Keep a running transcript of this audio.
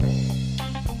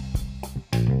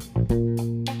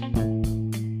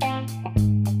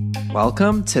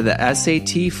Welcome to the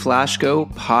SAT Flash Go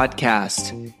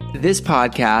podcast. This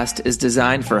podcast is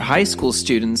designed for high school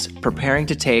students preparing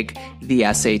to take the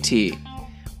SAT.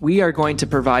 We are going to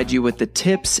provide you with the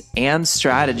tips and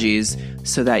strategies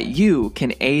so that you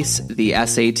can ace the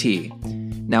SAT.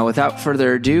 Now, without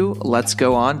further ado, let's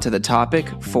go on to the topic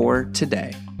for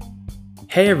today.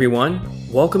 Hey everyone,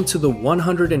 welcome to the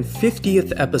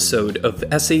 150th episode of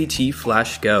SAT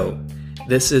Flash Go.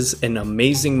 This is an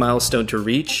amazing milestone to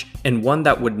reach and one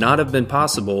that would not have been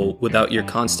possible without your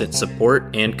constant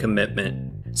support and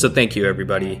commitment. So thank you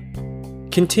everybody.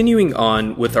 Continuing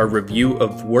on with our review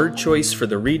of word choice for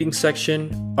the reading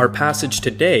section, our passage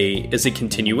today is a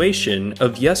continuation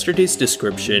of yesterday's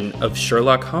description of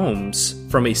Sherlock Holmes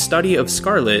from A Study of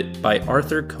Scarlet by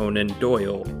Arthur Conan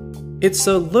Doyle. It's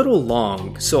a little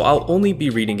long, so I'll only be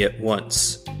reading it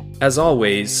once. As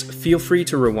always, feel free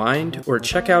to rewind or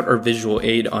check out our visual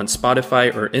aid on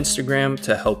Spotify or Instagram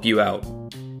to help you out.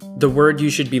 The word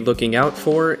you should be looking out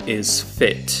for is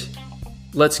fit.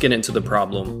 Let's get into the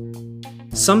problem.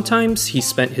 Sometimes he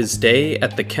spent his day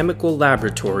at the chemical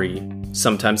laboratory,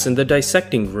 sometimes in the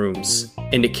dissecting rooms,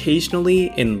 and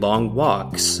occasionally in long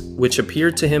walks, which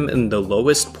appeared to him in the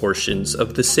lowest portions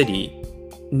of the city.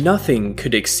 Nothing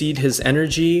could exceed his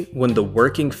energy when the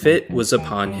working fit was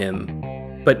upon him.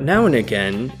 But now and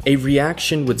again, a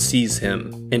reaction would seize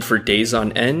him, and for days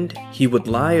on end, he would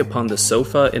lie upon the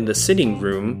sofa in the sitting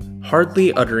room,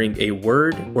 hardly uttering a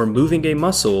word or moving a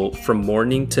muscle from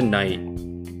morning to night.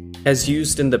 As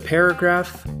used in the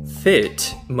paragraph,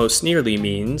 fit most nearly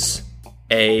means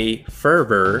A.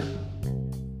 Fervor,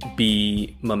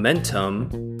 B.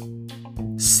 Momentum,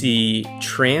 C.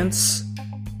 Trance,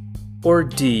 or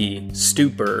D.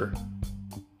 Stupor.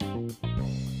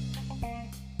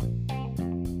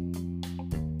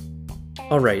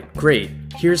 Alright, great.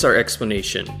 Here's our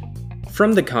explanation.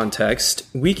 From the context,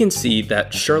 we can see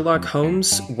that Sherlock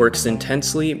Holmes works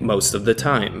intensely most of the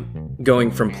time, going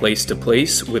from place to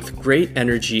place with great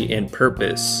energy and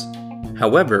purpose.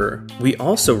 However, we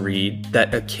also read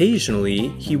that occasionally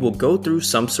he will go through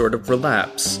some sort of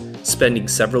relapse, spending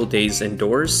several days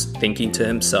indoors thinking to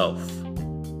himself.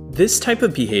 This type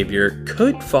of behavior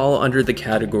could fall under the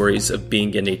categories of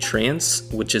being in a trance,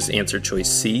 which is answer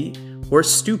choice C, or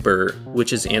stupor,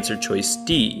 which is answer choice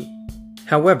D.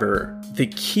 However, the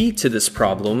key to this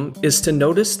problem is to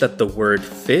notice that the word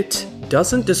fit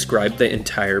doesn't describe the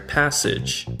entire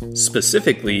passage.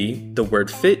 Specifically, the word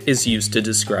fit is used to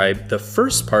describe the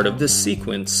first part of this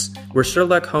sequence, where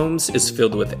Sherlock Holmes is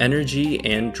filled with energy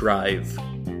and drive.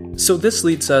 So this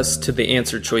leads us to the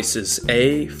answer choices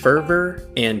A, fervor,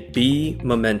 and B,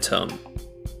 momentum.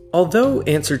 Although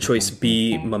answer choice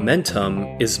B, momentum,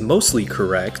 is mostly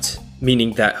correct,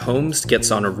 meaning that Holmes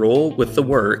gets on a roll with the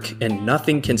work and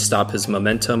nothing can stop his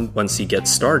momentum once he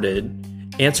gets started,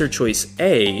 answer choice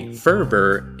A,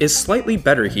 fervor, is slightly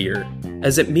better here,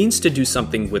 as it means to do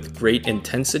something with great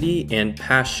intensity and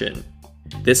passion.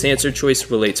 This answer choice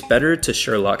relates better to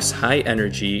Sherlock's high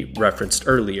energy referenced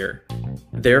earlier.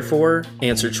 Therefore,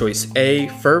 answer choice A,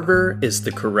 fervor, is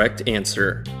the correct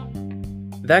answer.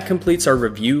 That completes our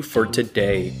review for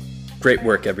today. Great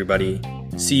work, everybody.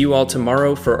 See you all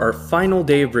tomorrow for our final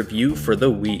day of review for the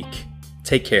week.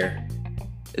 Take care.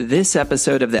 This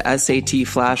episode of the SAT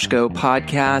Flash Go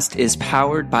podcast is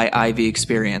powered by Ivy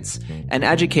Experience, an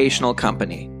educational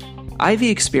company. Ivy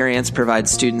Experience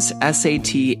provides students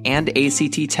SAT and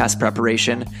ACT test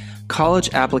preparation,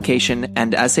 college application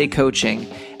and essay coaching,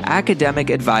 academic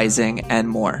advising, and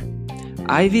more.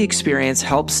 Ivy Experience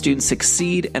helps students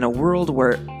succeed in a world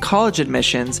where college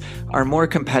admissions are more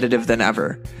competitive than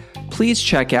ever. Please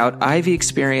check out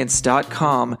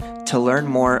ivyexperience.com to learn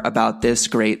more about this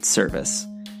great service.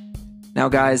 Now,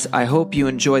 guys, I hope you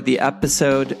enjoyed the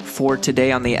episode for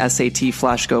today on the SAT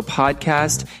Flash Go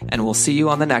podcast, and we'll see you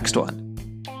on the next one.